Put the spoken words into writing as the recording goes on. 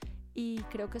y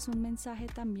creo que es un mensaje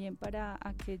también para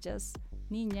aquellas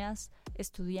niñas,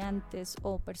 estudiantes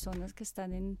o personas que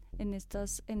están en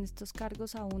estos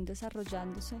cargos aún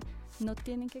desarrollándose. No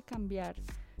tienen que cambiar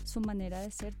su manera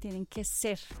de ser, tienen que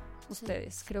ser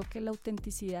ustedes. Sí. Creo que la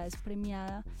autenticidad es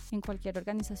premiada en cualquier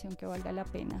organización que valga la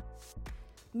pena.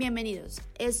 Bienvenidos,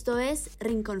 esto es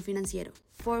Rincón Financiero,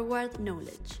 Forward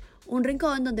Knowledge, un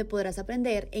rincón donde podrás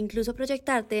aprender e incluso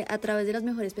proyectarte a través de los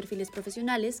mejores perfiles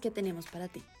profesionales que tenemos para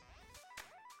ti.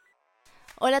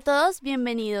 Hola a todos,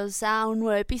 bienvenidos a un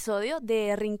nuevo episodio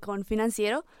de Rincón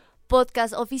Financiero,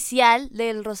 podcast oficial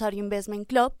del Rosario Investment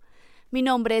Club. Mi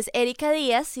nombre es Erika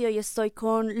Díaz y hoy estoy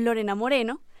con Lorena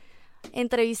Moreno,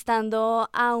 entrevistando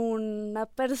a una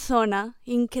persona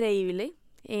increíble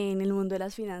en el mundo de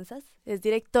las finanzas. Es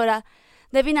directora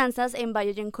de finanzas en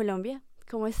Biogen, Colombia.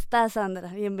 ¿Cómo estás,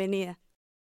 Sandra? Bienvenida.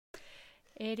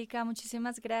 Erika,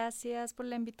 muchísimas gracias por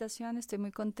la invitación. Estoy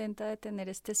muy contenta de tener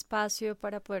este espacio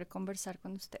para poder conversar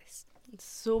con ustedes.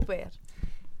 Súper.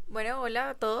 Bueno, hola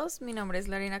a todos. Mi nombre es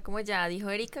Lorena, como ya dijo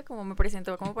Erika, como me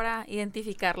presentó como para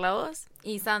identificar la voz.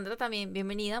 Y Sandra también,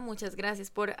 bienvenida. Muchas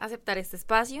gracias por aceptar este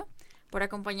espacio, por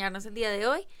acompañarnos el día de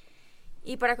hoy.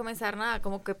 Y para comenzar, nada,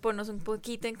 como que ponnos un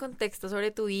poquito en contexto sobre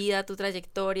tu vida, tu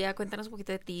trayectoria. Cuéntanos un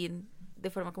poquito de ti de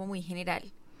forma como muy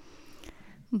general.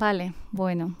 Vale,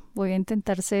 bueno, voy a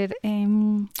intentar ser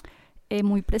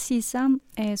muy precisa.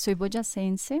 Soy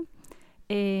boyacense,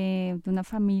 de una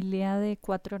familia de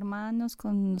 4 hermanos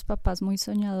con unos papás muy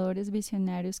soñadores,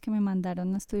 visionarios que me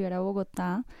mandaron a estudiar a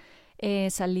Bogotá.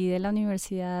 Salí de la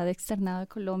Universidad Externado de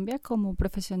Colombia como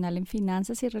profesional en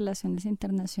finanzas y relaciones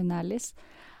internacionales.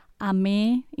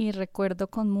 Amé y recuerdo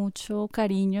con mucho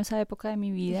cariño esa época de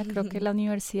mi vida. Creo que la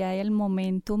universidad y el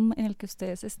momentum en el que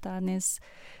ustedes están es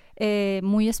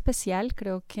muy especial.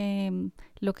 Creo que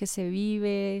lo que se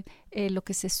vive, lo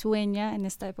que se sueña en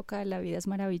esta época de la vida es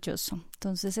maravilloso.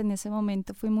 Entonces, en ese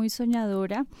momento fui muy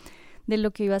soñadora de lo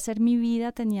que iba a ser mi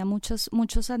vida. Tenía muchos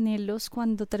anhelos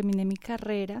cuando terminé mi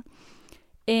carrera.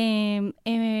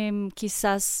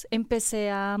 Quizás empecé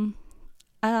a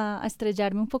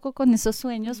estrellarme un poco con esos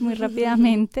sueños muy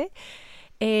rápidamente.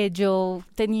 Yo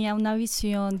tenía una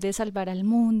visión de salvar al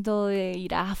mundo, de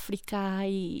ir a África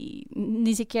y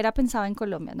ni siquiera pensaba en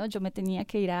Colombia, ¿no? Yo me tenía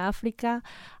que ir a África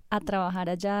a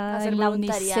trabajar allá en la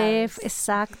UNICEF,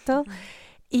 exacto.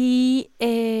 Y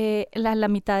la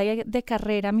mitad de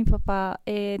carrera, mi papá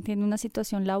tiene una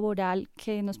situación laboral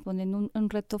que nos pone en un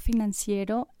reto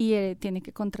financiero y tiene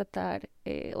que contratar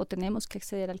o tenemos que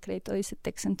acceder al crédito de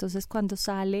ICETEX. Entonces, cuando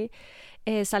salgo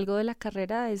de la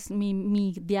carrera,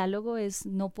 mi diálogo es: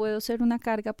 no puedo ser una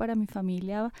carga para mi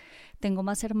familia, tengo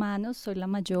más hermanos, soy la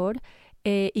mayor.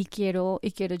 Y quiero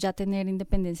ya tener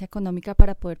independencia económica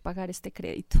para poder pagar este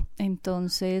crédito.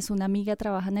 Entonces, una amiga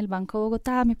trabaja en el Banco de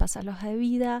Bogotá, me pasa la hoja de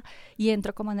vida y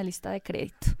entro como analista de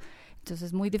crédito.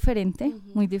 Entonces, muy diferente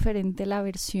la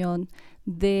versión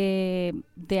de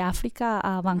África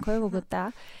a Banco de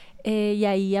Bogotá. Y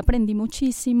ahí aprendí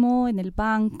muchísimo en el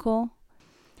banco.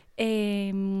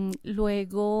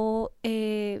 Luego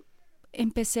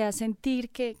empecé a sentir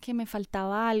que me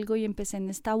faltaba algo y empecé en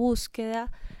esta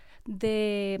búsqueda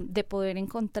de poder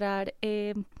encontrar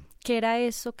qué era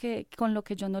eso con lo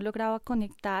que yo no lograba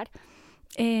conectar,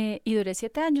 y duré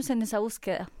 7 años en esa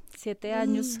búsqueda, 7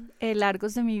 años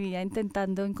largos de mi vida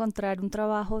intentando encontrar un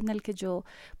trabajo en el que yo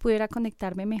pudiera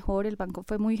conectarme mejor. El banco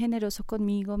fue muy generoso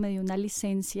conmigo, me dio una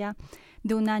licencia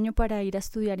de 1 año para ir a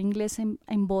estudiar inglés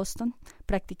en Boston.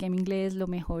 Practiqué mi inglés, lo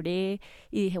mejoré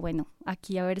y dije, bueno,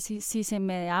 aquí a ver si se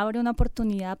me abre una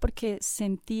oportunidad, porque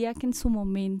sentía que en su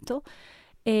momento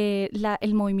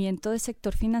el movimiento de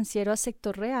sector financiero a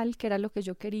sector real, que era lo que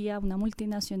yo quería, una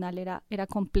multinacional, era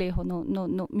complejo.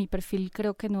 No, mi perfil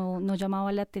creo que no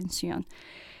llamaba la atención.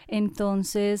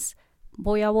 Entonces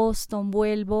voy a Boston,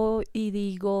 vuelvo y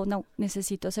digo, no,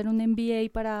 necesito hacer un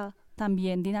MBA para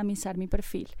también dinamizar mi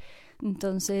perfil.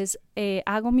 Entonces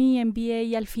hago mi MBA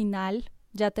y al final,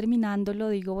 ya terminándolo,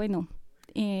 digo, bueno,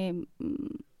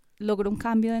 logro un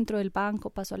cambio dentro del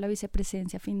banco, paso a la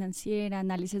vicepresidencia financiera,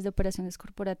 análisis de operaciones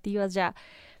corporativas, ya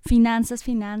finanzas.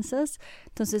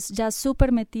 Entonces ya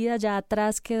súper metida, ya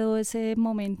atrás quedó ese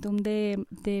momentum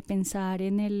de pensar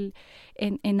en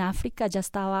África. Ya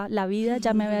estaba la vida,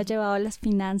 ya me había llevado a las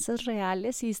finanzas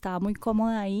reales y estaba muy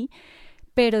cómoda ahí.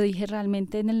 Pero dije,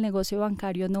 realmente en el negocio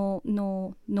bancario no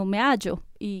me hallo,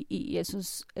 y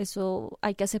eso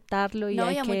hay que aceptarlo. Y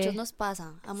a muchos nos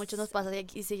pasa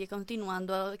y sigue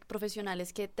continuando a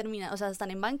profesionales que terminan, o sea,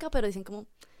 están en banca pero dicen como,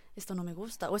 esto no me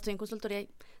gusta, o estoy en consultoría y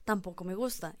tampoco me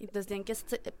gusta. Entonces tienen que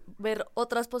ver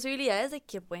otras posibilidades de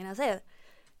qué pueden hacer.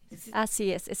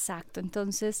 Así es, exacto.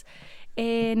 Entonces,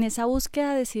 en esa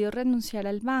búsqueda decido renunciar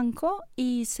al banco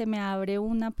y se me abre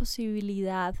una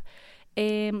posibilidad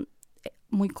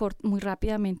muy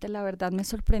rápidamente. La verdad me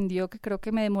sorprendió, que creo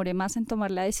que me demoré más en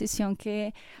tomar la decisión,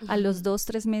 que a los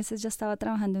 2-3 meses ya estaba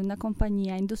trabajando en una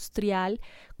compañía industrial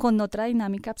con otra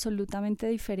dinámica absolutamente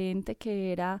diferente,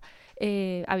 que era,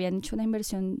 habían hecho una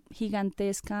inversión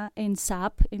gigantesca en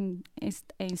SAP, en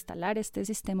instalar este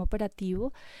sistema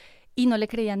operativo, y no le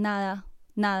creían nada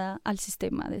al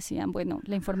sistema. Decían, bueno,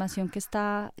 la información que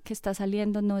está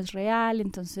saliendo no es real.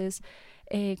 Entonces,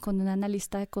 con un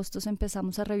analista de costos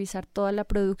empezamos a revisar toda la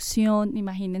producción.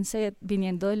 Imagínense,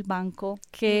 viniendo del banco,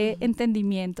 qué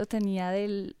entendimiento tenía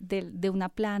de una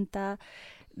planta,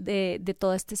 de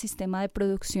todo este sistema de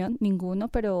producción. Ninguno,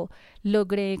 pero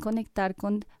logré conectar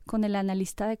con el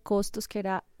analista de costos, que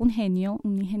era un genio,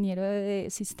 un ingeniero de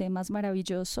sistemas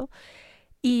maravilloso.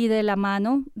 Y de la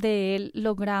mano de él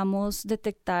logramos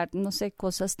detectar, no sé,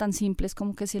 cosas tan simples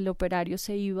como que si el operario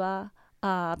se iba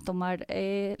a tomar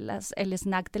el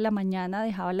snack de la mañana,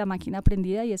 dejaba la máquina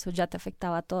prendida, y eso ya te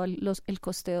afectaba todo el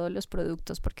costeo de los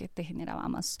productos, porque te generaba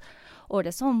más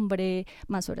horas hombre,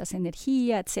 más horas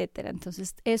energía, etcétera.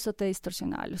 Entonces eso te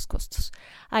distorsionaba los costos.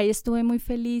 Ahí estuve muy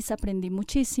feliz, aprendí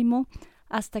muchísimo,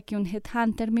 hasta que un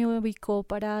headhunter me ubicó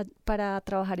para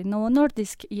trabajar en Novo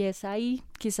Nordisk, y es ahí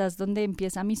quizás donde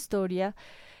empieza mi historia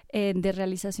de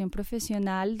realización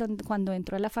profesional, cuando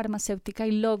entro a la farmacéutica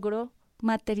y logro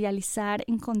materializar,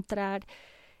 encontrar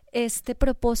este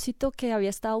propósito que había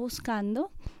estado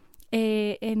buscando,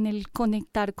 en el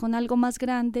conectar con algo más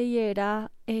grande, y era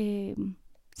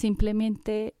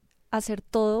simplemente hacer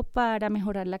todo para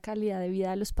mejorar la calidad de vida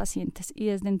de los pacientes. Y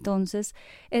desde entonces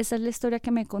esa es la historia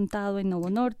que me he contado en Novo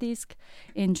Nordisk,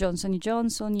 en Johnson &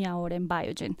 Johnson y ahora en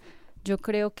Biogen. Yo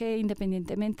creo que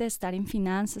independientemente de estar en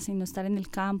finanzas y no estar en el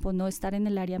campo, no estar en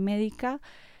el área médica,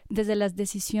 desde las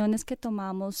decisiones que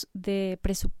tomamos de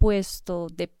presupuesto,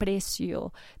 de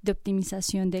precio, de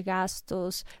optimización de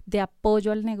gastos, de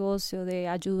apoyo al negocio, de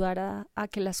ayudar a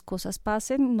que las cosas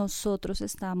pasen, nosotros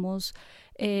estamos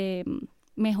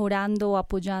mejorando o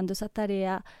apoyando esa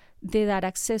tarea de dar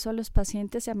acceso a los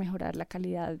pacientes y a mejorar la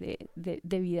calidad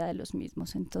de vida de los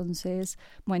mismos. Entonces,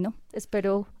 bueno,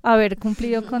 espero haber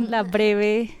cumplido con la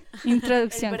breve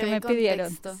introducción que me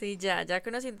pidieron. Sí, ya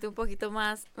conociendo un poquito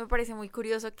más, me parece muy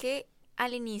curioso que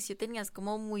al inicio tenías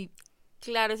como muy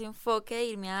claro ese enfoque de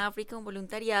irme a África, un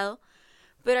voluntariado,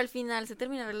 pero al final se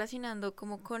termina relacionando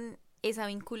como con esa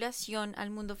vinculación al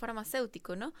mundo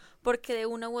farmacéutico, ¿no? Porque de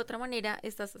una u otra manera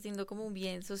estás haciendo como un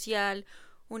bien social,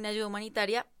 una ayuda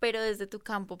humanitaria, pero desde tu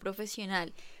campo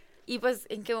profesional. Y pues,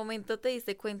 ¿en qué momento te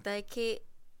diste cuenta de que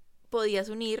podías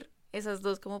unir esas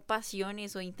dos como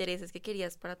pasiones o intereses que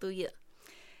querías para tu vida?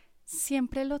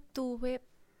 Siempre lo tuve,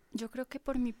 yo creo que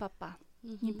por mi papá.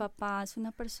 Mi papá es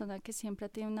una persona que siempre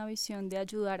tiene una visión de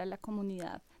ayudar a la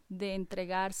comunidad, de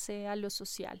entregarse a lo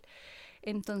social.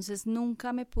 Entonces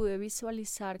nunca me pude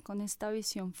visualizar con esta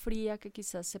visión fría que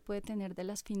quizás se puede tener de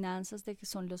las finanzas, de que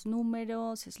son los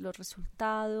números, es los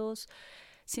resultados,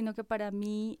 sino que para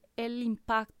mí el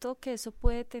impacto que eso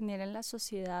puede tener en la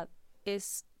sociedad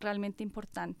es realmente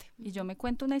importante. Y yo me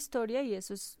cuento una historia, y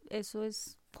eso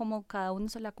es como cada uno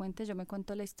se la cuente. Yo me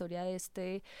cuento la historia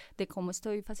de cómo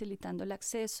estoy facilitando el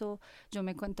acceso, yo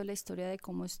me cuento la historia de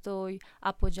cómo estoy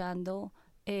apoyando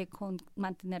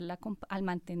al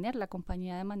mantener la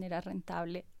compañía de manera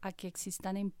rentable, a que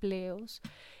existan empleos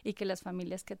y que las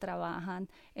familias que trabajan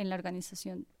en la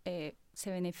organización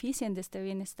se beneficien de este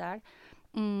bienestar.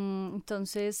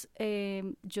 Entonces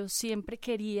yo siempre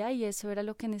quería, y eso era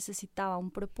lo que necesitaba, un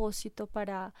propósito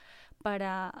para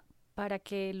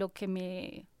que lo que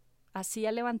me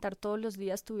hacía levantar todos los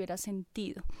días tuviera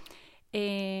sentido.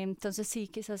 Entonces sí,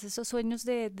 quizás esos sueños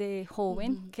de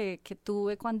joven que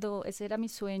tuve cuando, ese era mi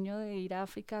sueño de ir a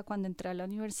África cuando entré a la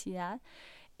universidad,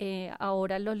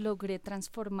 ahora lo logré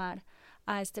transformar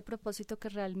a este propósito que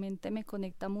realmente me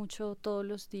conecta mucho todos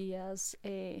los días,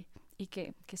 y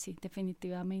que sí,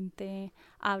 definitivamente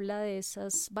habla de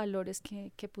esos valores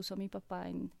que puso mi papá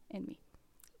en mí.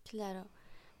 Claro.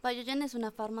 Biogen es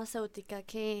una farmacéutica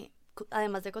que,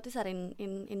 además de cotizar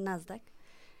en Nasdaq,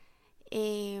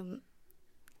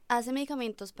 hace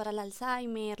medicamentos para el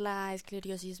Alzheimer, la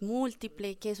esclerosis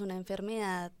múltiple, que es una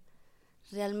enfermedad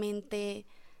realmente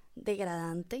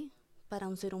degradante para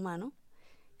un ser humano,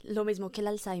 lo mismo que el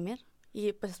Alzheimer,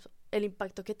 y pues el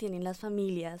impacto que tienen las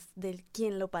familias de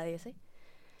quien lo padece.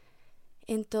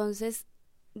 Entonces,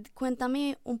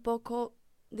 cuéntame un poco,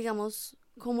 digamos,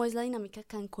 cómo es la dinámica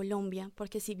acá en Colombia,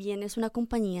 porque si bien es una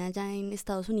compañía ya en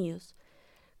Estados Unidos,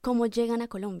 ¿cómo llegan a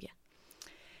Colombia?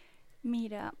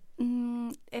 Mira,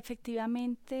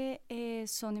 Efectivamente,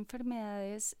 son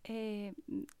enfermedades,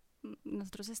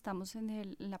 nosotros estamos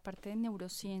en la parte de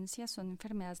neurociencia, son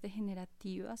enfermedades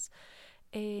degenerativas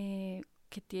que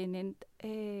tienen,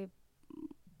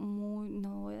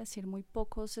 no voy a decir muy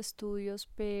pocos estudios,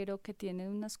 pero que tienen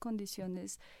unas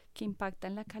condiciones que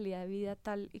impactan la calidad de vida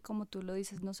tal y como tú lo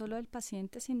dices, no solo del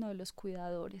paciente, sino de los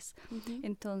cuidadores.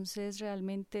 Entonces,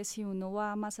 realmente, si uno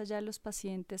va más allá de los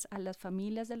pacientes, a las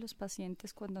familias de los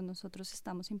pacientes, cuando nosotros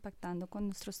estamos impactando con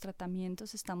nuestros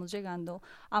tratamientos, estamos llegando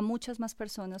a muchas más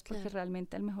personas, porque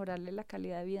realmente al mejorarle la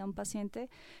calidad de vida a un paciente,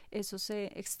 eso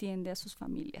se extiende a sus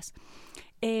familias.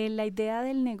 La idea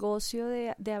del negocio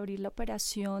de abrir la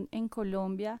operación en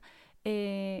Colombia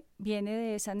viene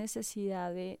de esa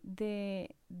necesidad de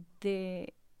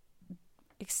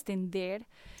extender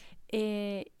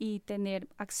y tener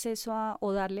acceso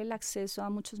o darle el acceso a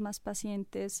muchos más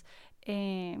pacientes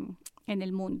en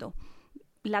el mundo.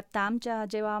 La TAM ya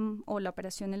lleva, o la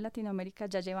operación en Latinoamérica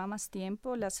ya lleva más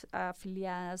tiempo. Las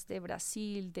afiliadas de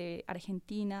Brasil, de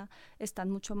Argentina,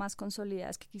 están mucho más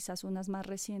consolidadas que quizás unas más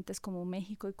recientes como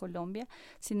México y Colombia.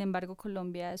 Sin embargo,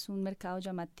 Colombia es un mercado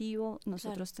llamativo.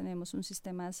 Nosotros tenemos un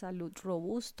sistema de salud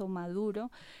robusto,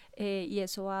 maduro, y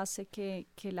eso hace que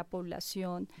la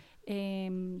población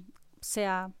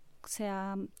sea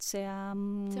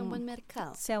un buen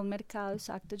mercado. Sea un mercado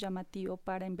exacto, llamativo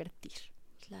para invertir.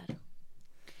 Claro.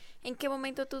 ¿En qué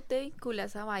momento tú te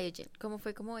vinculas a Biogen? ¿Cómo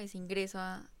fue como ese ingreso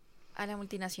a la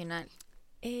multinacional?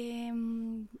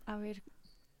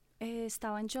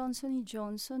 Estaba en Johnson &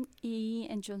 Johnson y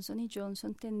en Johnson &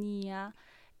 Johnson tenía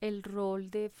el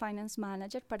rol de Finance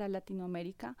Manager para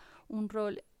Latinoamérica, un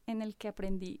rol en el que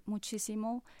aprendí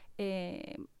muchísimo.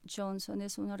 Johnson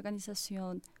es una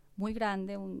organización muy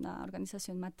grande, una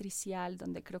organización matricial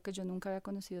donde creo que yo nunca había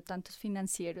conocido tantos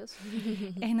financieros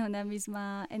en una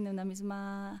misma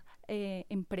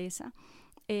empresa,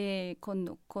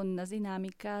 con unas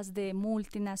dinámicas de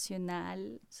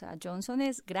multinacional. O sea, Johnson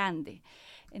es grande,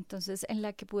 entonces en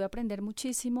la que pude aprender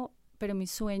muchísimo, pero mi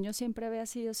sueño siempre había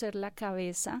sido ser la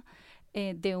cabeza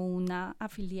de una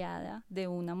afiliada, de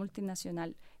una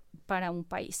multinacional para un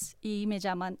país, y me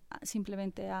llaman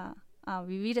simplemente a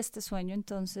vivir este sueño.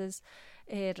 Entonces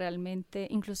realmente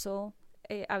incluso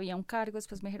había un cargo,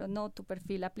 después me dijeron, no, tu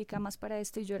perfil aplica más para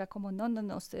esto, y yo era como, no,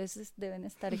 ustedes deben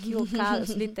estar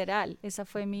equivocados, literal. Esa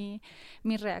fue mi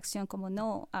reacción, como,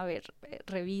 no, a ver,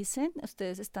 revisen,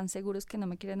 ustedes están seguros que no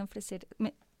me quieren ofrecer,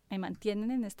 me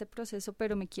mantienen en este proceso,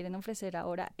 pero me quieren ofrecer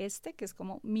ahora que es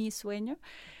como mi sueño.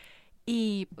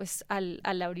 Y pues al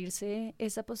abrirse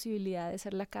esa posibilidad de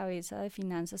ser la cabeza de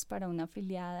finanzas para una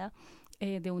afiliada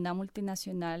de una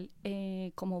multinacional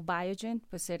como Biogen,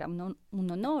 pues era un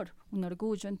honor, un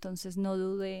orgullo. Entonces no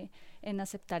dudé en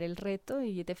aceptar el reto,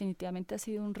 y definitivamente ha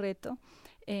sido un reto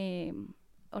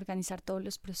organizar todos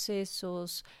los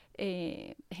procesos,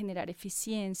 generar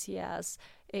eficiencias,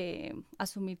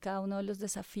 asumir cada uno de los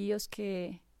desafíos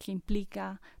que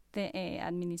implica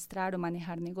administrar o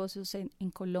manejar negocios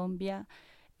en Colombia.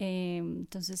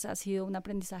 Entonces ha sido un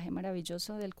aprendizaje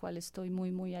maravilloso del cual estoy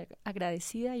muy, muy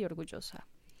agradecida y orgullosa.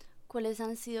 ¿Cuáles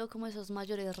han sido como esos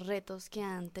mayores retos que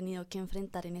han tenido que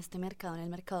enfrentar en este mercado, en el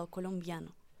mercado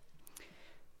colombiano?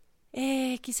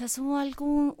 Quizás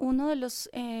uno de los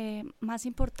más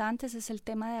importantes es el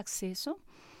tema de acceso.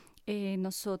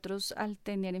 Nosotros, al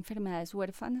tener enfermedades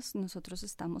huérfanas, nosotros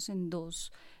estamos en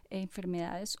dos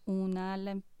enfermedades, una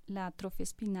la atrofia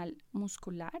espinal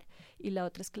muscular y la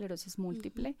otra esclerosis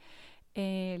múltiple.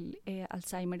 El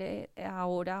Alzheimer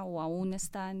ahora o aún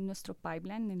está en nuestro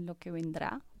pipeline, en lo que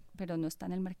vendrá, pero no está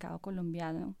en el mercado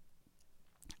colombiano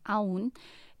aún.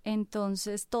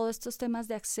 Entonces, todos estos temas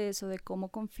de acceso, de cómo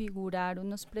configurar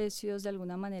unos precios de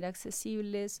alguna manera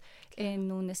accesibles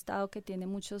en un estado que tiene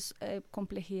muchas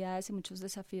complejidades y muchos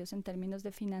desafíos en términos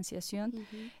de financiación,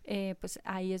 pues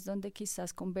ahí es donde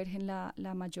quizás convergen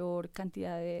la mayor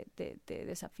cantidad de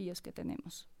desafíos que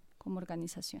tenemos como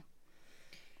organización.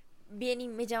 Bien, y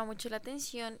me llama mucho la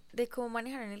atención de cómo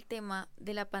manejaron el tema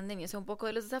de la pandemia, o sea, un poco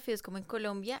de los desafíos como en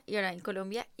Colombia, y ahora en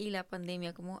Colombia y la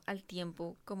pandemia como al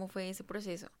tiempo. ¿Cómo fue ese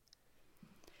proceso?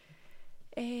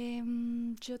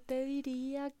 Yo te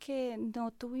diría que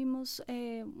no tuvimos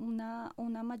una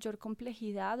mayor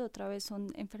complejidad. Otra vez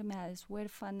son enfermedades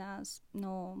huérfanas,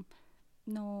 no,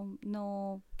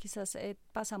 quizás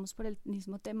pasamos por el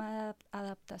mismo tema de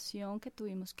adaptación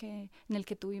en el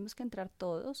que tuvimos que entrar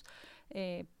todos,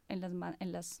 en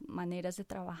las maneras de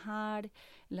trabajar,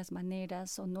 en las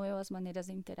maneras o nuevas maneras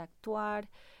de interactuar,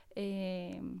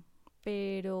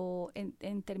 pero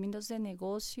en términos de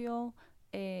negocio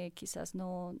quizás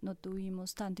no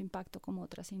tuvimos tanto impacto como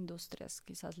otras industrias,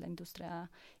 quizás la industria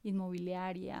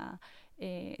inmobiliaria,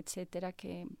 etcétera,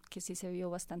 que sí se vio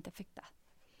bastante afectada.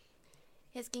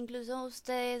 Es que incluso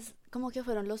ustedes como que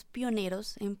fueron los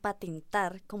pioneros en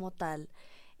patentar como tal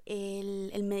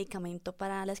el medicamento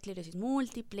para la esclerosis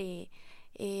múltiple,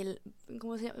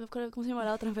 ¿cómo se llama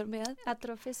la otra enfermedad?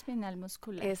 Atrofia espinal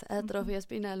muscular. Es atrofia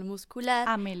espinal muscular.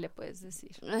 AME le puedes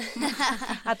decir.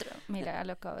 Mira,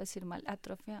 lo acabo de decir mal.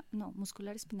 Atrofia, no,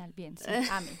 muscular espinal, bien, sí,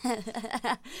 AME.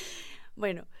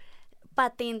 Bueno,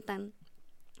 patentan,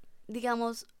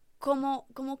 digamos, ¿cómo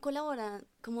colaboran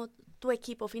como tu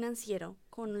equipo financiero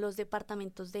con los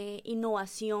departamentos de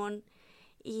innovación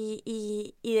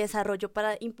y desarrollo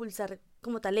para impulsar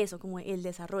como tal eso, como el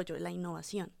desarrollo, la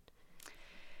innovación?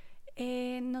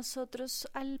 Nosotros,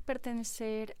 al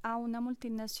pertenecer a una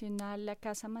multinacional, la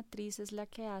casa matriz es la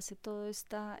que hace toda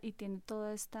esta y tiene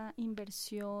toda esta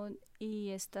inversión y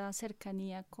esta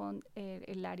cercanía con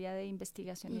el área de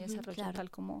investigación y desarrollo, claro.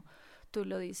 Tal como tú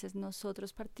lo dices.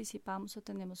 Nosotros participamos o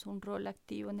tenemos un rol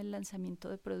activo en el lanzamiento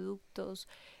de productos,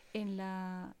 en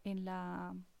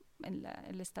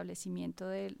el establecimiento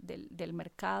del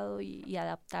mercado y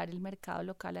adaptar el mercado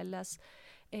local a las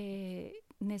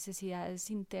necesidades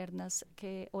internas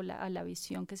a la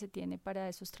visión que se tiene para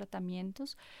esos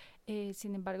tratamientos.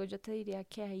 Sin embargo, yo te diría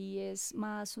que ahí es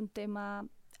más un tema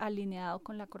alineado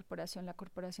con la corporación. La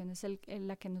corporación es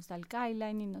la que nos da el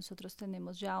guideline y nosotros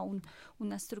tenemos ya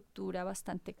una estructura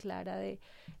bastante clara de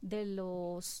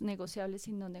los negociables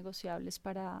y no negociables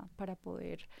para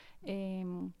poder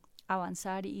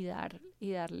avanzar y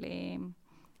darle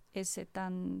ese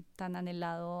tan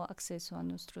anhelado acceso a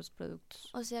nuestros productos.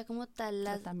 O sea, como tal,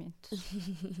 tratamientos.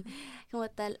 Como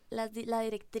tal, la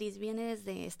directriz viene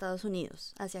desde Estados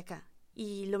Unidos hacia acá.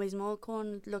 Y lo mismo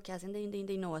con lo que hacen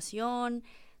de innovación,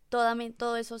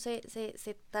 todo eso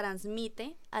se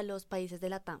transmite a los países de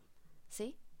la TAM,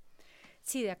 ¿sí?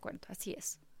 Sí, de acuerdo, así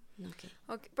es.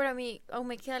 Okay, pero a mí aún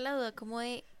me queda la duda como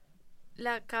de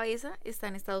la cabeza está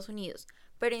en Estados Unidos,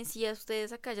 pero en sí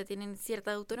ustedes acá ya tienen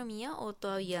cierta autonomía o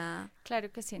todavía...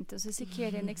 Claro que sí, entonces si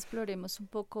quieren exploremos un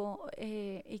poco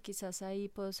y quizás ahí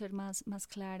puedo ser más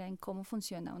clara en cómo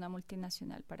funciona una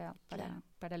multinacional para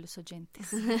los oyentes.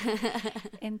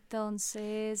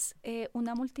 Entonces,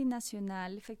 una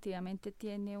multinacional efectivamente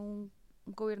tiene un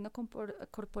gobierno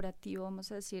corporativo,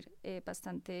 vamos a decir,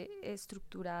 bastante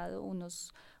estructurado,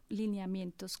 unos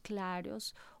lineamientos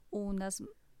claros, unas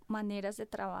maneras de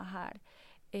trabajar,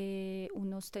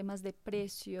 unos temas de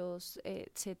precios,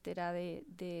 etcétera,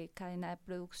 de cadena de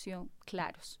producción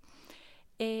claros.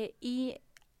 Y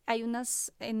hay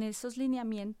en esos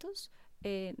lineamientos,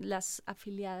 las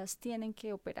afiliadas tienen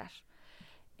que operar.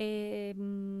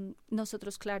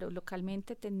 Nosotros, claro,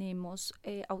 localmente tenemos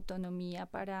autonomía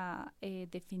para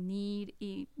definir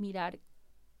y mirar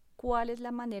cuál es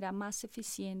la manera más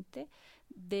eficiente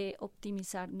de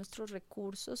optimizar nuestros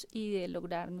recursos y de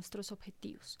lograr nuestros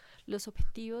objetivos. Los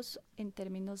objetivos en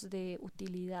términos de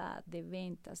utilidad, de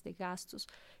ventas, de gastos,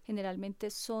 generalmente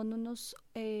son unos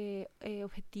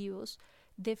objetivos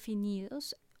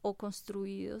definidos o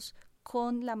construidos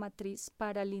con la matriz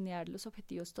para alinear los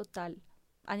objetivos total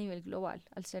a nivel global.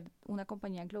 Al ser una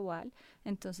compañía global,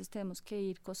 entonces tenemos que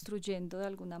ir construyendo de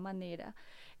alguna manera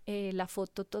la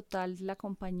foto total de la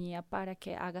compañía para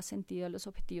que haga sentido a los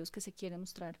objetivos que se quieren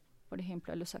mostrar, por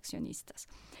ejemplo, a los accionistas.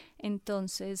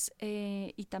 Entonces,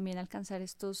 y también alcanzar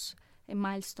estos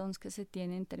milestones que se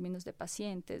tienen en términos de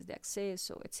pacientes, de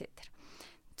acceso, etcétera.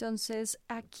 Entonces,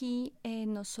 aquí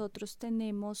nosotros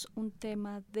tenemos un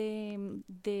tema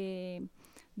de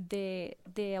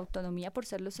autonomía por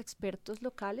ser los expertos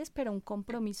locales, pero un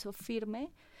compromiso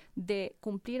firme de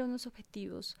cumplir unos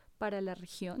objetivos para la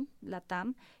región, la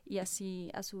TAM, y así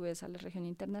a su vez a la región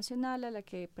internacional a la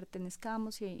que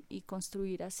pertenezcamos y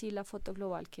construir así la foto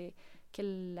global que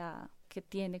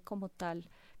tiene como tal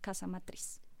casa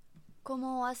matriz.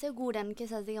 ¿Cómo aseguran que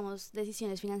esas, digamos,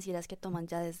 decisiones financieras que toman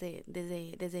ya desde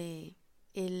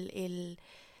el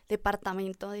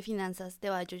departamento de finanzas de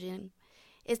Biogen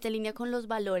esté en línea con los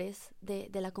valores de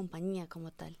la compañía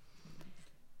como tal?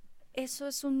 Eso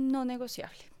es un no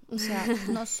negociable. O sea,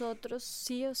 nosotros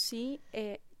sí o sí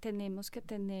tenemos que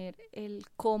tener el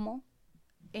cómo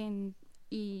al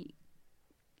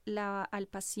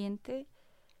paciente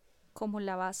como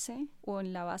la base o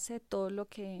en la base de todas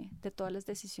las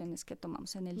decisiones que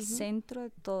tomamos, en el centro de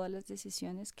todas las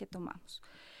decisiones que tomamos.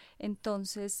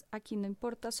 Entonces, aquí no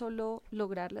importa solo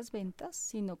lograr las ventas,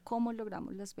 sino cómo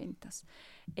logramos las ventas.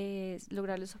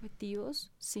 Lograr los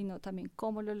objetivos, sino también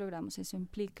cómo lo logramos. Eso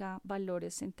implica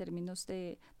valores en términos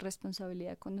de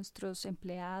responsabilidad con nuestros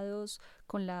empleados,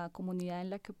 con la comunidad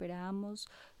en la que operamos,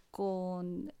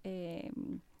 con la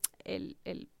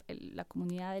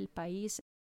comunidad del país.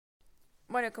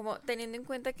 Bueno, como teniendo en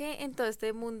cuenta que en todo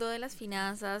este mundo de las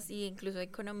finanzas e incluso de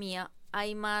economía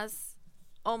hay más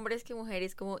hombres que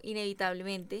mujeres, como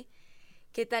inevitablemente,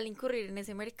 ¿qué tal incurrir en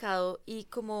ese mercado y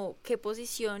como qué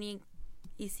posición y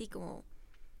sí, como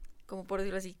por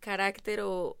decirlo así, carácter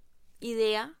o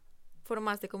idea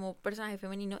formaste como personaje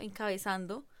femenino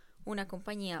encabezando una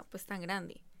compañía pues tan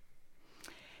grande?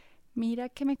 Mira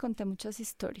que me conté muchas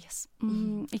historias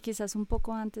y quizás un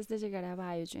poco antes de llegar a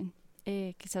Biogen,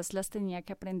 quizás las tenía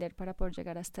que aprender para poder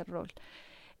llegar a este rol.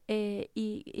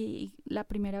 Y la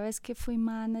primera vez que fui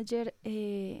manager,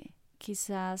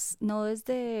 quizás no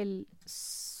desde el...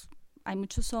 Hay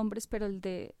muchos hombres, pero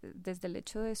desde el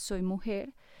hecho de soy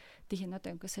mujer, dije, no,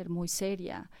 tengo que ser muy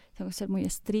seria, tengo que ser muy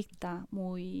estricta,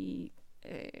 muy...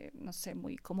 no sé,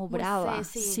 muy como muy brava.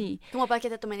 Sí. Como para que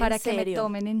te tomen para en serio. Para que me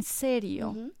tomen en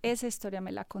serio. Esa historia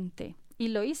me la conté. Y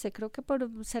lo hice, creo que por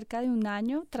cerca de un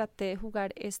año traté de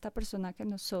jugar esta persona que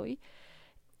no soy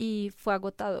y fue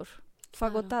agotador. Fue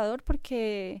agotador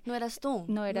porque... No eras tú.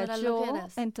 No era yo,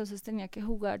 entonces tenía que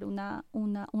jugar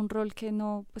un rol que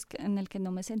no, pues en el que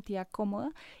no me sentía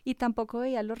cómoda y tampoco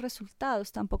veía los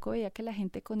resultados, tampoco veía que la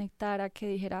gente conectara, que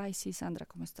dijera, ay sí, Sandra,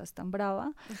 ¿cómo estás tan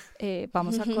brava?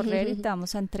 Vamos a correr y te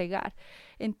vamos a entregar.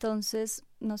 Entonces,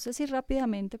 no sé si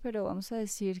rápidamente, pero vamos a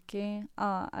decir que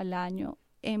al año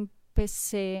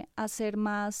empecé a ser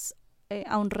más,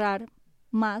 a honrar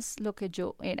más lo que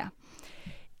yo era.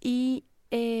 Y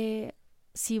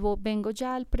si vengo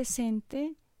ya al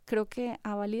presente, creo que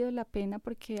ha valido la pena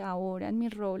porque ahora en mi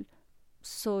rol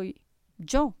soy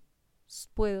yo.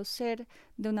 Puedo ser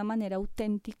de una manera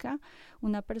auténtica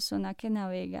una persona que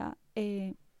navega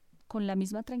con la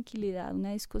misma tranquilidad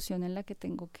una discusión en la que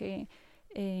tengo que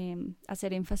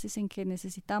hacer énfasis en que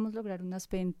necesitamos lograr unas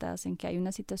ventas, en que hay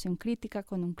una situación crítica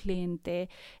con un cliente,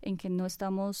 en que no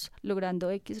estamos logrando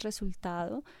X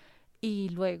resultado y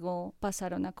luego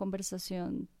pasar a una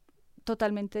conversación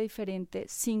totalmente diferente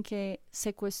sin que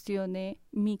se cuestione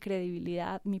mi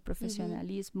credibilidad, mi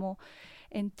profesionalismo.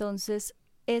 Entonces,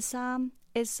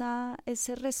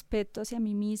 ese respeto hacia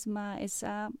mí misma,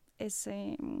 esa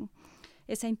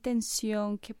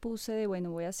intención que puse de,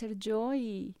 bueno, voy a ser yo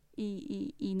y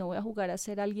no voy a jugar a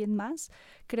ser alguien más,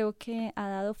 creo que ha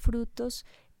dado frutos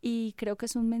y creo que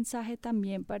es un mensaje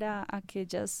también para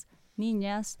aquellas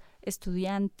niñas,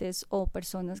 estudiantes o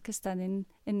personas que están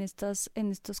en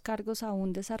estos cargos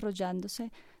aún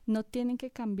desarrollándose. No tienen que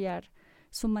cambiar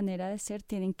su manera de ser,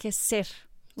 tienen que ser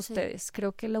ustedes. Sí.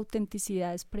 Creo que la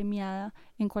autenticidad es premiada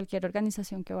en cualquier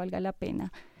organización que valga la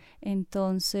pena.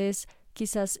 Entonces,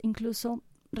 quizás incluso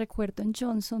recuerdo en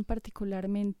Johnson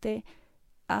particularmente,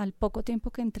 al poco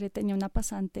tiempo que entré tenía una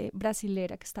pasante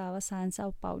brasilera que estaba basada en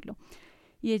Sao Paulo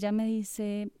y ella me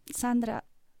dice, Sandra,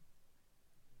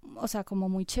 o sea, como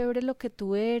muy chévere lo que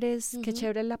tú eres, qué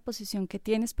chévere la posición que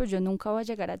tienes, pero yo nunca voy a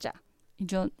llegar allá. Y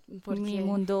yo, mi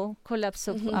mundo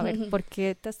colapsó. A ver, ¿por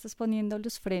qué te estás poniendo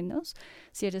los frenos?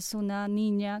 Si eres una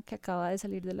niña que acaba de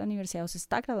salir de la universidad o se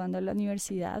está graduando de la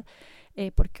universidad,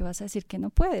 ¿por qué vas a decir que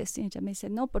no puedes? Y ella me dice,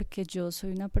 no, porque yo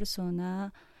soy una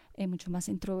persona mucho más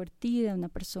introvertida, una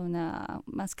persona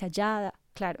más callada.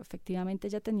 Claro, efectivamente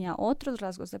ella tenía otros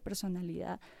rasgos de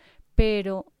personalidad,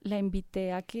 pero la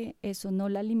invité a que eso no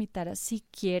la limitara. Si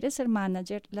quiere ser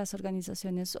manager, las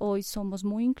organizaciones hoy somos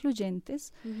muy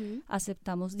incluyentes,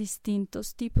 aceptamos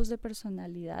distintos tipos de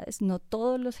personalidades, no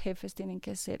todos los jefes tienen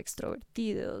que ser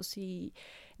extrovertidos y,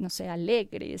 no sé,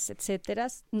 alegres, etcétera,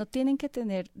 no tienen que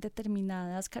tener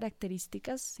determinadas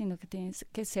características, sino que tienen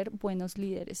que ser buenos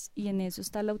líderes y en eso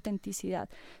está la autenticidad.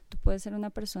 Tú puedes ser una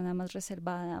persona más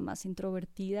reservada, más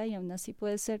introvertida y aún así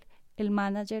puedes ser el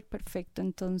manager perfecto.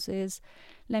 Entonces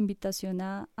la invitación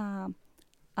a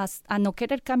no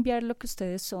querer cambiar lo que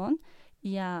ustedes son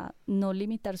y a no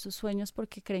limitar sus sueños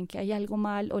porque creen que hay algo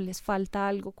mal o les falta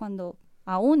algo cuando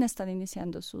aún están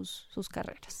iniciando sus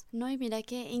carreras. No, y mira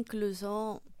que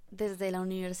incluso desde la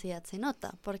universidad se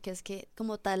nota, porque es que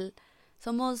como tal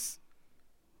son más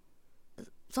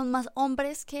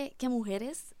hombres que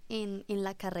mujeres en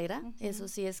la carrera, eso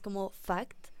sí es como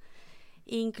fact.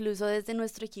 Incluso desde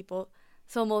nuestro equipo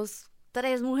somos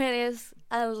 3 mujeres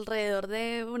alrededor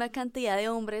de una cantidad de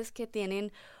hombres que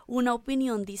tienen una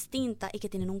opinión distinta y que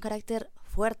tienen un carácter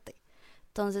fuerte.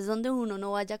 Entonces, donde uno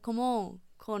no vaya como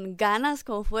con ganas,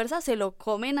 con fuerza, se lo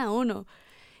comen a uno.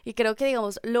 Y creo que,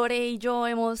 digamos, Lore y yo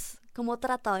hemos como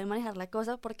tratado de manejar la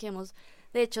cosa porque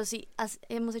de hecho, sí,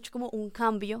 hemos hecho como un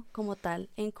cambio como tal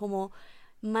en cómo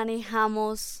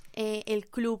manejamos el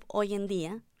club hoy en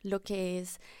día, lo que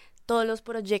es todos los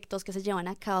proyectos que se llevan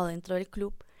a cabo dentro del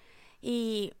club.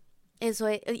 Y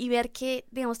y ver que,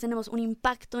 digamos, tenemos un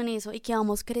impacto en eso y que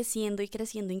vamos creciendo y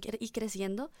creciendo y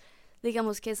creciendo,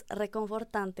 digamos que es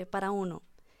reconfortante para uno.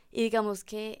 Y digamos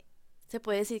que se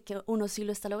puede decir que uno sí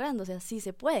lo está logrando, o sea, sí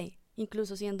se puede,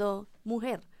 incluso siendo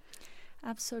mujer.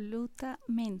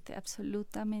 Absolutamente,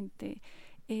 absolutamente.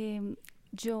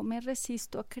 Yo me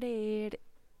resisto a creer,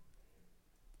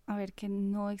 a ver, que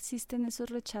no existen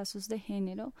esos rechazos de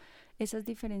género, esas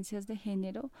diferencias de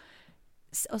género.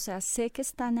 O sea, sé que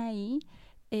están ahí,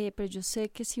 pero yo sé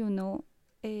que si uno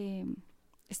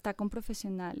está con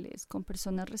profesionales, con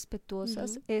personas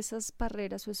respetuosas, esas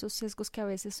barreras o esos sesgos que a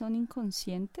veces son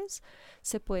inconscientes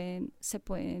se pueden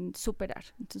superar.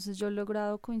 Entonces yo he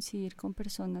logrado coincidir con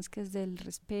personas que desde el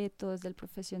respeto, desde el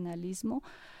profesionalismo,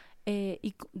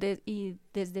 y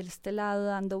desde este lado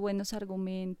dando buenos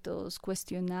argumentos,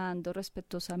 cuestionando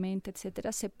respetuosamente,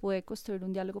 etcétera, se puede construir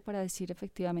un diálogo para decir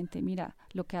efectivamente, mira,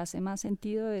 lo que hace más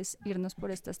sentido es irnos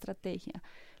por esta estrategia,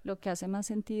 lo que hace más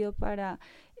sentido para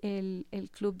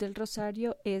el Club del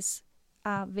Rosario es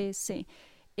ABC,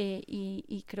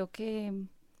 y creo que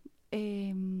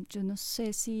yo no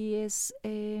sé si es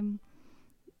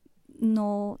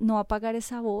no apagar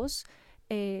esa voz,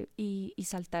 y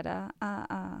saltar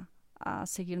a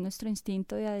seguir nuestro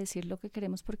instinto y a decir lo que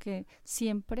queremos, porque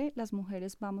siempre las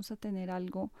mujeres vamos a tener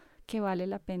algo que vale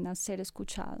la pena ser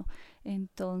escuchado.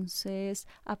 Entonces,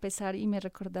 a pesar, y me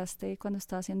recordaste cuando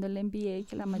estaba haciendo el MBA,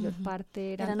 que la mayor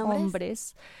parte eran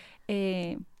hombres,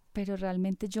 pero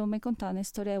realmente yo me contaba una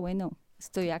historia de, bueno,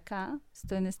 estoy acá,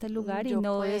 estoy en este lugar, y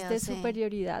no es de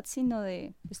superioridad, sino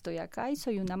de estoy acá y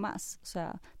soy una más. O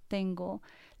sea, tengo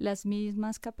las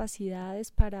mismas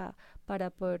capacidades para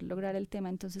poder lograr el tema.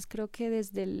 Entonces creo que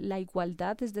desde la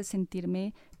igualdad, desde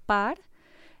sentirme par,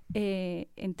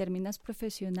 en términos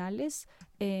profesionales,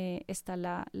 está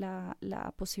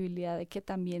la posibilidad de que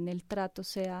también el trato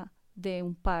sea de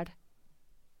un par,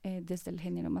 desde el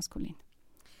género masculino.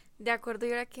 De acuerdo, y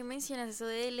ahora que mencionas eso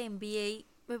del MBA,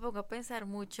 me pongo a pensar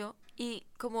mucho y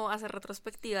como hacer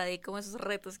retrospectiva de como esos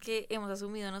retos que hemos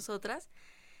asumido nosotras.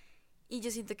 Y yo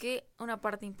siento que una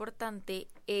parte importante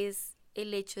es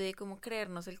el hecho de cómo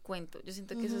creernos el cuento. Yo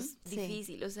siento que eso es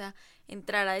difícil, o sea,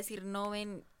 entrar a decir, no,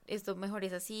 ven, esto mejor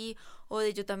es así, o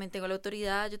de yo también tengo la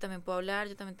autoridad, yo también puedo hablar,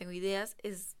 yo también tengo ideas,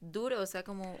 es duro, o sea,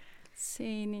 como...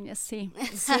 Sí, niña, sí,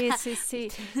 sí,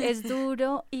 es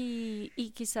duro,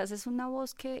 y quizás es una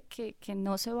voz que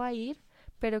no se va a ir,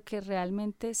 pero que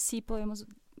realmente sí podemos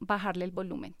bajarle el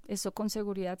volumen. Eso con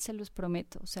seguridad se los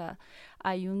prometo. O sea,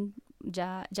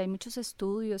 ya hay muchos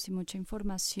estudios y mucha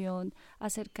información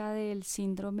acerca del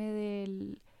síndrome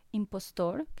del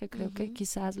impostor, que creo que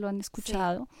quizás lo han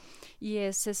escuchado, y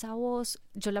es esa voz.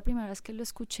 Yo la primera vez que lo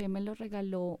escuché me lo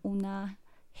regaló una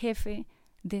jefe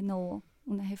de Novo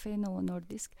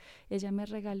Nordisk. Ella me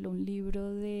regaló un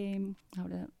libro de,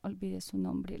 ahora olvidé su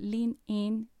nombre, Lean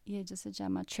In, y ella se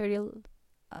llama Sheryl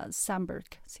Sandberg,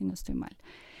 si no estoy mal.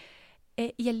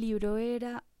 Y el libro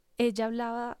ella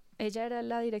era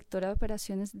la directora de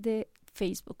operaciones de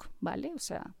Facebook, ¿vale? O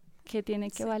sea, ¿qué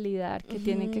tiene que validar? ¿Qué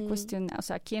tiene que cuestionar? O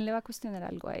sea, ¿quién le va a cuestionar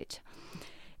algo a ella?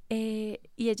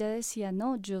 Y ella decía,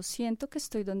 no, yo siento que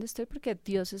estoy donde estoy porque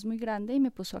Dios es muy grande y me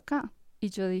puso acá. Y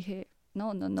yo dije,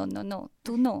 no,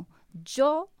 tú no.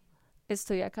 Yo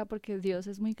estoy acá porque Dios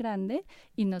es muy grande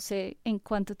y no sé en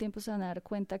cuánto tiempo se van a dar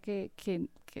cuenta que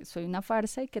soy una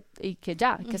farsa y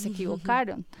que se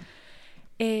equivocaron.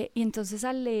 Y entonces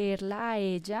al leerla a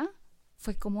ella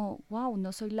fue como, wow,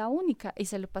 no soy la única. Y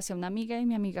se lo pasé a una amiga y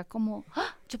mi amiga como,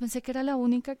 yo pensé que era la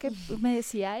única que me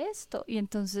decía esto. Y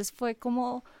entonces fue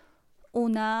como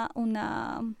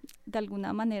de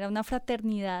alguna manera, una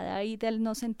fraternidad ahí del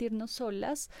no sentirnos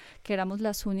solas, que éramos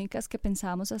las únicas que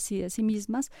pensábamos así de sí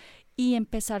mismas, y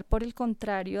empezar por el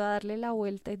contrario a darle la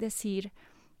vuelta y decir,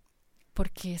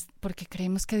 porque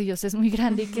creemos que Dios es muy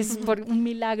grande y que es por un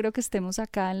milagro que estemos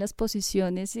acá en las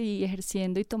posiciones y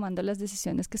ejerciendo y tomando las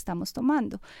decisiones que estamos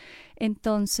tomando.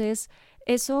 Entonces,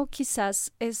 eso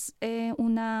quizás es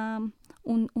una,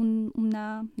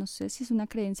 no sé si es una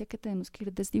creencia que tenemos que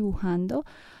ir desdibujando,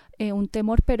 un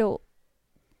temor, pero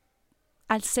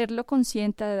al serlo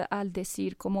consciente, al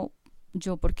decir como,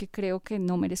 yo porque creo que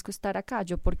no merezco estar acá,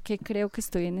 yo porque creo que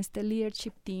estoy en este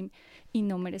leadership team y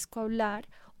no merezco hablar,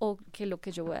 o que lo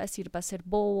que yo voy a decir va a ser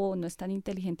bobo, no es tan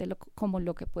inteligente como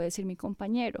lo que puede decir mi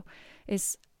compañero.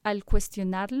 Es al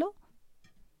cuestionarlo,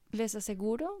 les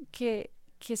aseguro que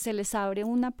que se les abre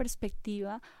una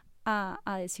perspectiva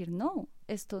a decir, no,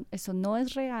 eso no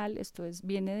es real,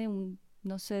 viene de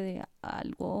no sé, de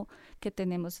algo que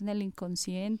tenemos en el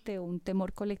inconsciente o un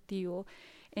temor colectivo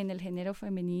en el género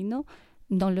femenino,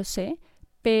 no lo sé,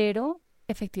 pero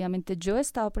efectivamente yo he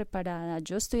estado preparada,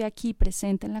 yo estoy aquí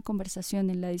presente en la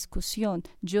conversación, en la discusión,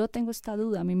 yo tengo esta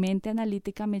duda, mi mente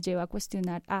analítica me lleva a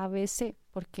cuestionar A, B, C,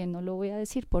 ¿por qué no lo voy a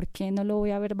decir? ¿Por qué no lo voy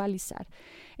a verbalizar?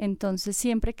 Entonces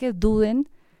siempre que duden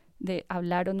de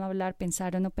hablar o no hablar,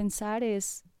 pensar o no pensar,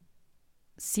 es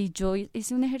si yo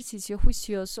hice un ejercicio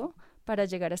juicioso para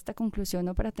llegar a esta conclusión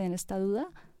o para tener esta duda,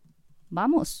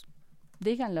 vamos,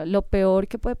 díganlo. Lo peor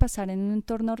que puede pasar en un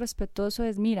entorno respetuoso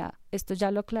es, mira, esto ya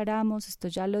lo aclaramos, esto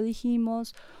ya lo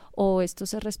dijimos, o esto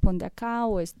se responde acá,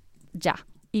 o ya,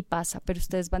 y pasa. Pero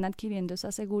ustedes van adquiriendo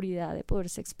esa seguridad de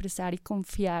poderse expresar y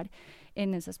confiar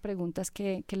en esas preguntas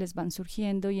que les van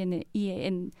surgiendo y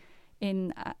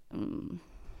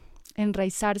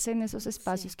enraizarse en esos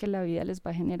espacios que la vida les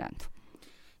va generando.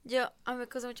 A mí me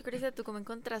causa mucha curiosidad, ¿tú cómo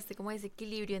encontraste como ese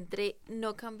equilibrio entre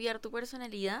no cambiar tu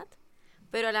personalidad,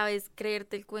 pero a la vez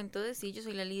creerte el cuento de sí, yo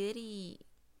soy la líder y...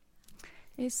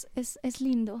 Es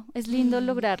lindo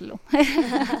lograrlo.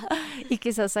 Y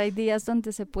quizás hay días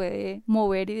donde se puede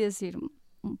mover y decir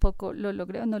un poco, lo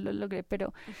logré o no lo logré,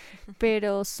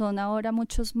 pero son ahora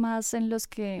muchos más en los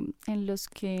que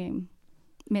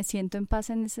me siento en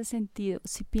paz en ese sentido.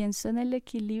 Si pienso en el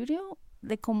equilibrio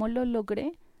de cómo lo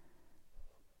logré,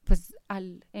 pues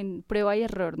en prueba y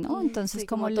error, ¿no? Entonces, sí,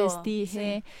 como les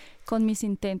dije, sí, con mis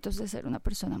intentos de ser una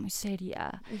persona muy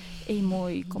seria y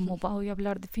muy como voy a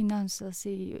hablar de finanzas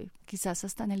y quizás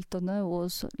hasta en el tono de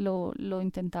voz lo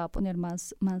intentaba poner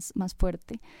más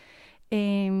fuerte.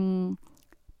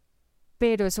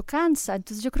 Pero eso cansa.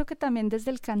 Entonces yo creo que también desde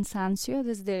el cansancio,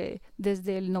 desde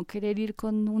el no querer ir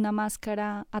con una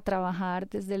máscara a trabajar,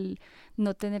 desde el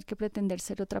no tener que pretender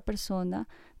ser otra persona,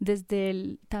 desde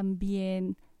el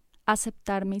también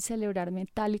aceptarme y celebrarme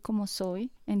tal y como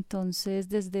soy, entonces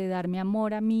desde darme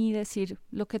amor a mí, decir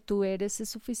lo que tú eres es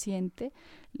suficiente,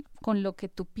 con lo que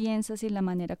tú piensas y la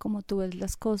manera como tú ves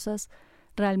las cosas,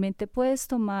 realmente puedes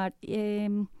tomar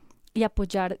y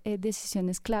apoyar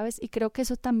decisiones claves, y creo que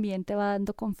eso también te va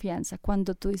dando confianza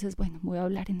cuando tú dices, bueno, voy a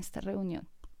hablar en esta reunión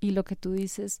y lo que tú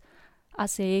dices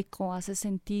hace eco, hace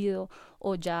sentido,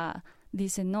 o ya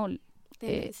dicen no,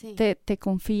 sí, te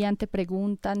confían, te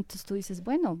preguntan, entonces tú dices,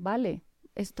 bueno, vale,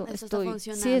 esto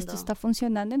está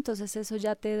funcionando, entonces eso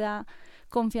ya te da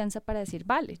confianza para decir,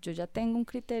 vale, yo ya tengo un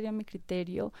criterio, mi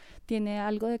criterio tiene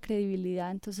algo de credibilidad,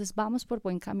 entonces vamos por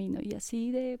buen camino, y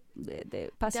así de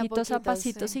pasitos a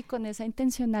pasitos, sí, y con esa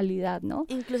intencionalidad, ¿no?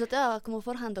 Incluso te va como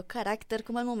forjando carácter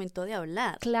como al momento de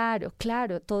hablar.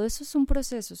 Claro, todo eso es un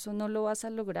proceso, eso no lo vas a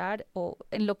lograr, o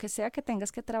en lo que sea que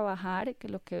tengas que trabajar, que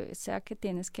lo que sea que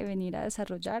tienes que venir a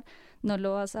desarrollar, no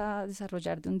lo vas a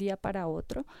desarrollar de un día para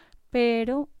otro,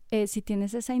 pero si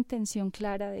tienes esa intención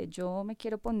clara de yo me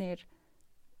quiero poner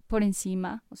por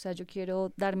encima, o sea, yo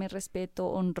quiero darme respeto,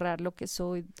 honrar lo que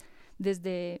soy,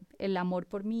 desde el amor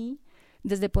por mí,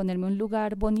 desde ponerme un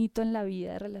lugar bonito en la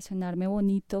vida, relacionarme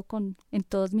bonito en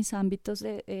todos mis ámbitos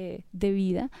de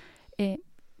vida,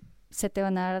 se te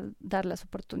van a dar las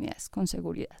oportunidades con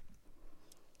seguridad.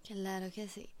 Claro que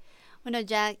sí. Bueno,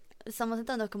 ya estamos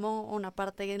entrando como una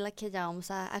parte en la que ya vamos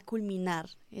a culminar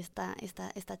esta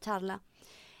charla,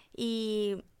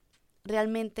 y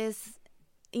realmente es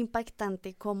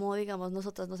impactante cómo, digamos,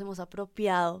 nosotros nos hemos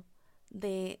apropiado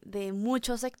de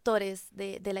muchos sectores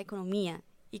de la economía,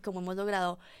 y cómo hemos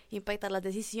logrado impactar las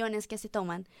decisiones que se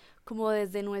toman como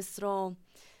desde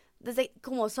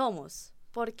cómo somos,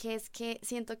 porque es que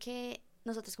siento que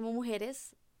nosotros como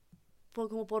mujeres,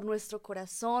 como por nuestro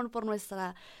corazón, por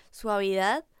nuestra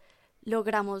suavidad,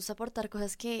 logramos aportar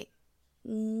cosas que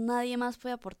nadie más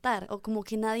puede aportar, o como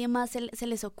que nadie más se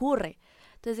les ocurre.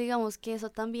 Entonces digamos que eso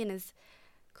también es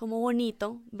como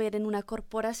bonito ver en una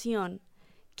corporación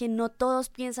que no todos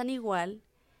piensan igual,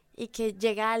 y que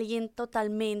llega alguien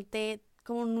totalmente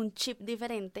con un chip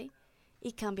diferente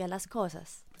y cambia las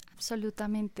cosas.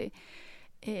 Absolutamente.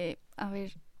 A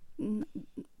ver,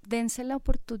 dense la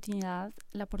oportunidad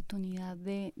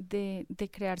de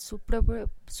crear su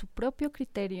propio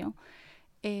criterio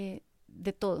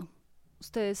de todo.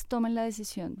 Ustedes tomen la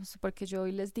decisión, porque yo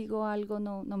hoy les digo algo,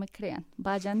 no me crean.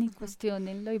 Vayan y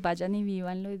cuestionenlo, y vayan y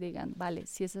vívanlo, y digan, vale,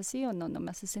 si es así o no me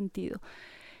hace sentido.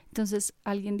 Entonces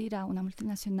alguien dirá, una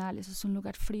multinacional, eso es un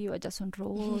lugar frío, allá son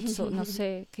robots, o no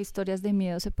sé qué historias de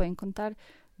miedo se pueden contar.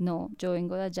 No, yo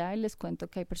vengo de allá y les cuento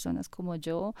que hay personas como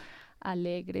yo,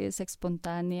 alegres,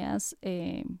 espontáneas,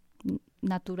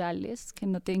 naturales, que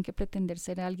no tienen que pretender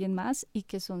ser alguien más y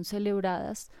que son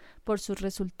celebradas por sus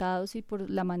resultados y por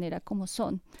la manera como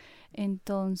son.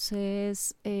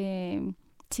 Entonces,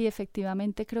 sí,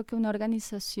 efectivamente creo que una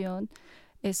organización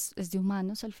es de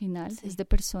humanos al final, es de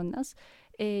personas,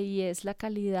 y es la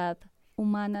calidad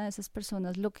humana de esas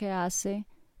personas lo que hace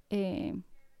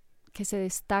que se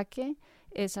destaque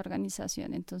esa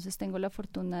organización. Entonces tengo la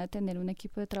fortuna de tener un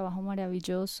equipo de trabajo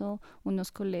maravilloso,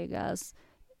 unos colegas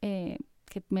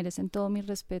que merecen todo mi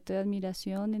respeto y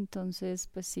admiración. Entonces,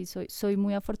 pues sí, soy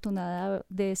muy afortunada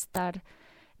de estar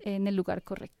en el lugar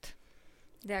correcto.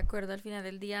 De acuerdo, al final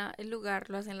del día el lugar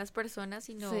lo hacen las personas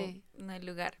y no el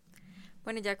lugar.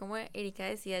 Bueno, ya como Erika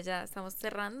decía, ya estamos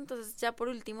cerrando, entonces ya por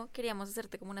último queríamos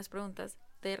hacerte como unas preguntas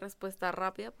de respuesta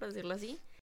rápida, por decirlo así.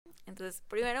 Entonces,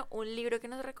 primero, un libro que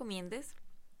nos recomiendes.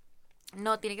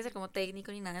 No tiene que ser como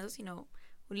técnico ni nada de eso, sino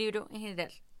un libro en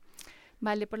general.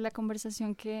 Vale, por la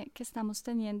conversación que estamos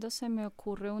teniendo, se me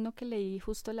ocurre uno que leí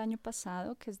justo el año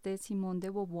pasado, que es de Simone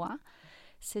de Beauvoir.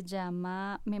 Se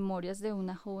llama Memorias de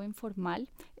una joven formal.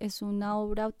 Es una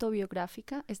obra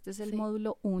autobiográfica. Este es el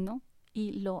módulo 1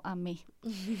 y lo amé.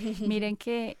 Miren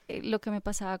que lo que me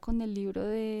pasaba con el libro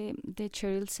de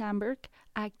Sheryl Sandberg,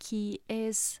 aquí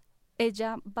es,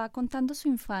 ella va contando su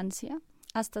infancia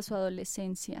hasta su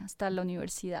adolescencia, hasta la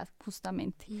universidad,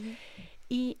 justamente.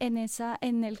 Y en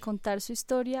el contar su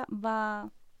historia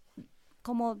va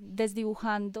como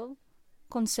desdibujando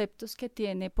conceptos que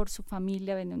tiene por su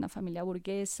familia, viene de una familia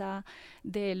burguesa,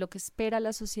 de lo que espera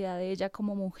la sociedad de ella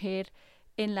como mujer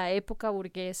en la época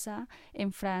burguesa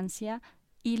en Francia,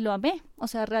 y lo amé. O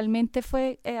sea, realmente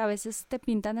fue, a veces te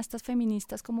pintan a estas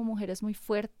feministas como mujeres muy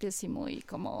fuertes y muy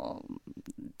como,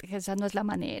 que esa no es la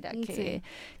manera,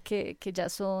 que ya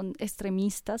son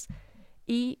extremistas,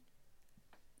 y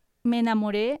me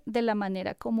enamoré de la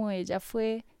manera como ella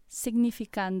fue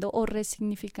significando o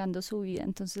resignificando su vida.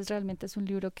 Entonces realmente es un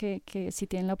libro que si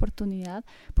tienen la oportunidad,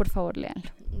 por favor,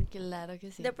 léanlo. Claro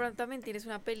que sí. De pronto también tienes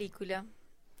una película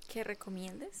que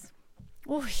recomiendes.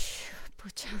 Uy,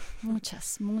 pucha,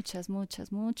 muchas.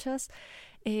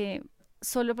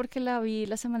 Solo porque la vi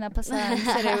la semana pasada, mi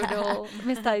cerebro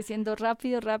me está diciendo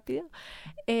rápido.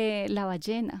 La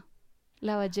ballena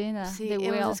Sí, de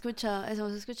Whale. hemos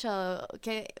escuchado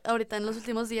que ahorita en los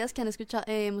últimos días que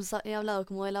hemos hablado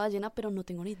como de la ballena, pero no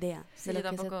tengo ni idea de lo que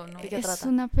tampoco, no. de qué Es trata.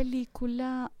 una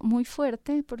película muy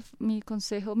fuerte. Mi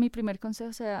primer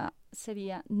consejo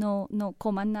sería no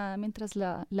coman nada mientras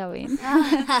la ven.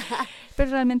 Pero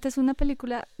realmente es una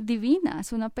película divina,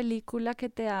 es una película que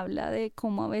te habla de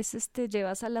cómo a veces te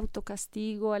llevas al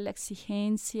autocastigo, a la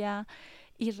exigencia,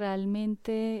 y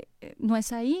realmente no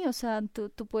es ahí. O sea,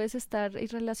 tú puedes estar y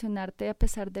relacionarte a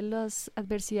pesar de las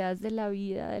adversidades de la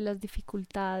vida, de las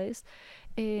dificultades,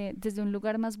 desde un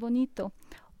lugar más bonito.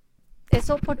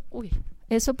 Eso por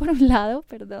un lado,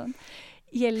 perdón.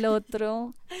 Y el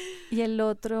otro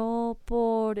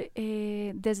por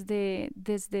desde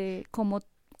cómo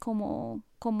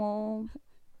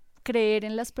creer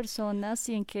en las personas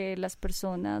y en que las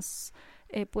personas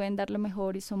pueden dar lo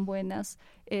mejor y son buenas,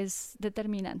 es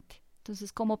determinante.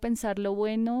 Entonces, cómo pensar lo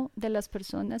bueno de las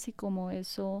personas y cómo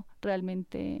eso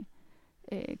realmente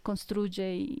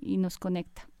construye y nos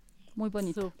conecta. Muy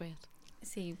bonito. Súper.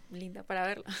 Sí, linda para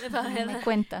verla. Me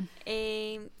cuentan.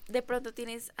 De pronto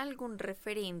tienes algún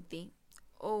referente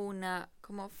o una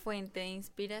como fuente de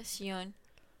inspiración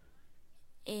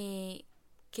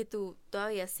que tú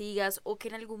todavía sigas o que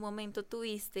en algún momento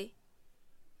tuviste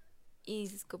y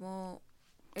dices como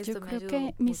esto Yo me creo ayudó que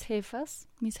mucho. mis jefas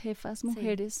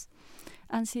mujeres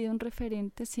han sido un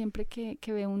referente. Siempre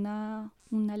que veo una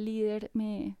líder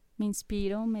me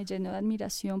inspiro, me lleno de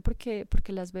admiración porque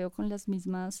las veo con los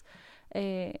mismos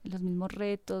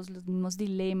retos, los mismos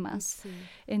dilemas. Sí.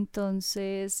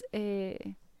 Entonces,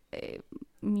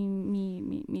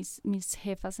 mis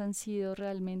jefas han sido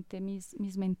realmente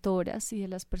mis mentoras y de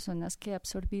las personas que he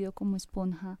absorbido como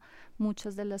esponja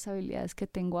muchas de las habilidades que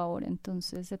tengo ahora.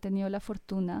 Entonces he tenido la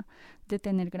fortuna de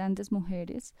tener grandes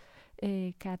mujeres,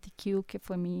 Kathy Q, que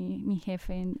fue mi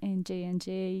jefe en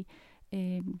J&J,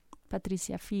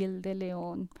 Patricia Field de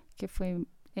León, que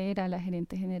era la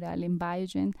gerente general en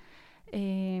Biogen.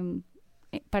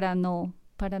 Para no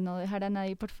dejar a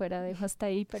nadie por fuera, dejo hasta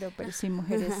ahí, pero sí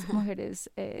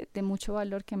mujeres de mucho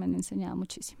valor que me han enseñado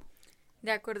muchísimo.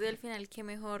 De acuerdo, y al final, qué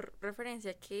mejor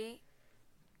referencia que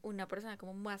una persona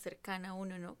como más cercana a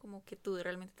uno, ¿no? Como que tú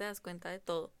realmente te das cuenta de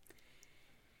todo.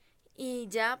 Y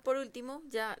ya por último,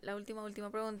 ya la última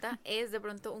pregunta es de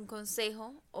pronto un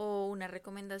consejo o una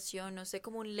recomendación, no sé,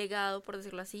 como un legado, por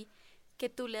decirlo así, que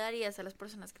tú le darías a las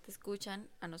personas que te escuchan,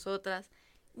 a nosotras,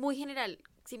 muy general,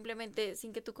 simplemente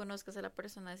sin que tú conozcas a la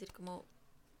persona, decir como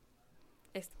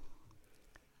esto?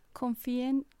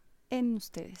 Confíen en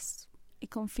ustedes y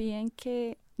confíen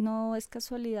que no es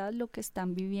casualidad lo que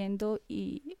están viviendo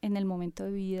y en el momento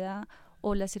de vida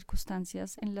o las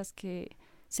circunstancias en las que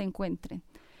se encuentren.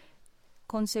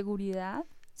 Con seguridad,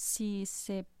 si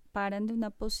se paran de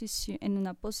en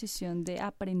una posición de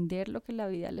aprender lo que la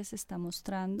vida les está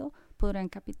mostrando, podrán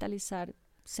capitalizar,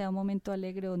 sea un momento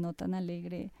alegre o no tan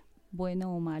alegre,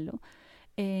 bueno o malo,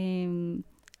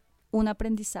 un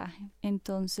aprendizaje.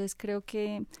 Entonces creo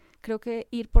que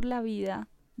ir por la vida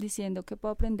diciendo que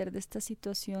puedo aprender de esta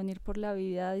situación, ir por la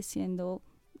vida diciendo,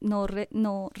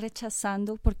 no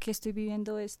rechazando por qué estoy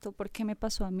viviendo esto, por qué me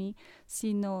pasó a mí,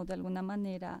 sino de alguna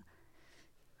manera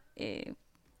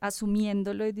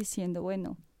asumiéndolo y diciendo,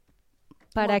 bueno,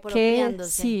 ¿para qué?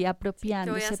 Sí,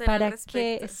 apropiándose. ¿Para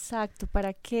qué? Exacto,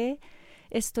 ¿para qué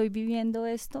estoy viviendo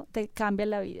esto? Te cambia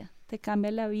la vida.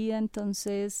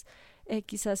 Entonces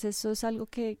quizás eso es algo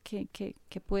que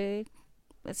puede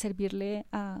servirle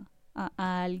a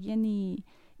alguien y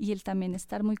el también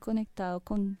estar muy conectado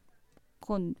con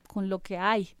lo que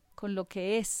hay, con lo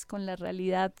que es, con la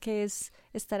realidad que es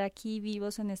estar aquí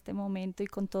vivos en este momento y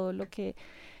con todo lo que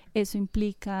eso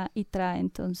implica y trae.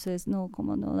 Entonces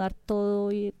como no dar todo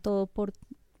por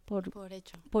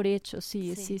hecho. Por hecho,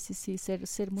 sí,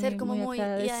 ser muy, como muy y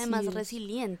agradecidos. además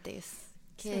resilientes,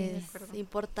 que es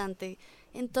importante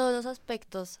en todos los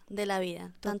aspectos de la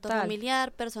vida, tanto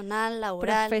familiar, personal,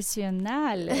 laboral,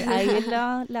 profesional. Ahí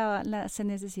se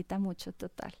necesita mucho,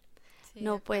 total. Sí,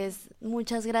 no, pues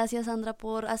muchas gracias, Sandra,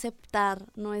 por aceptar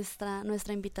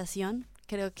nuestra invitación.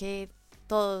 Creo que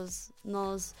todos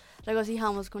nos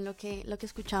regocijamos con lo que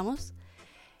escuchamos.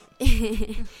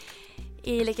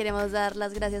 Y le queremos dar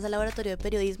las gracias al Laboratorio de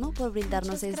Periodismo por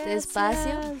brindarnos este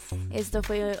espacio. Esto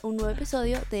fue un nuevo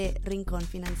episodio de Rincón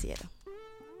Financiero.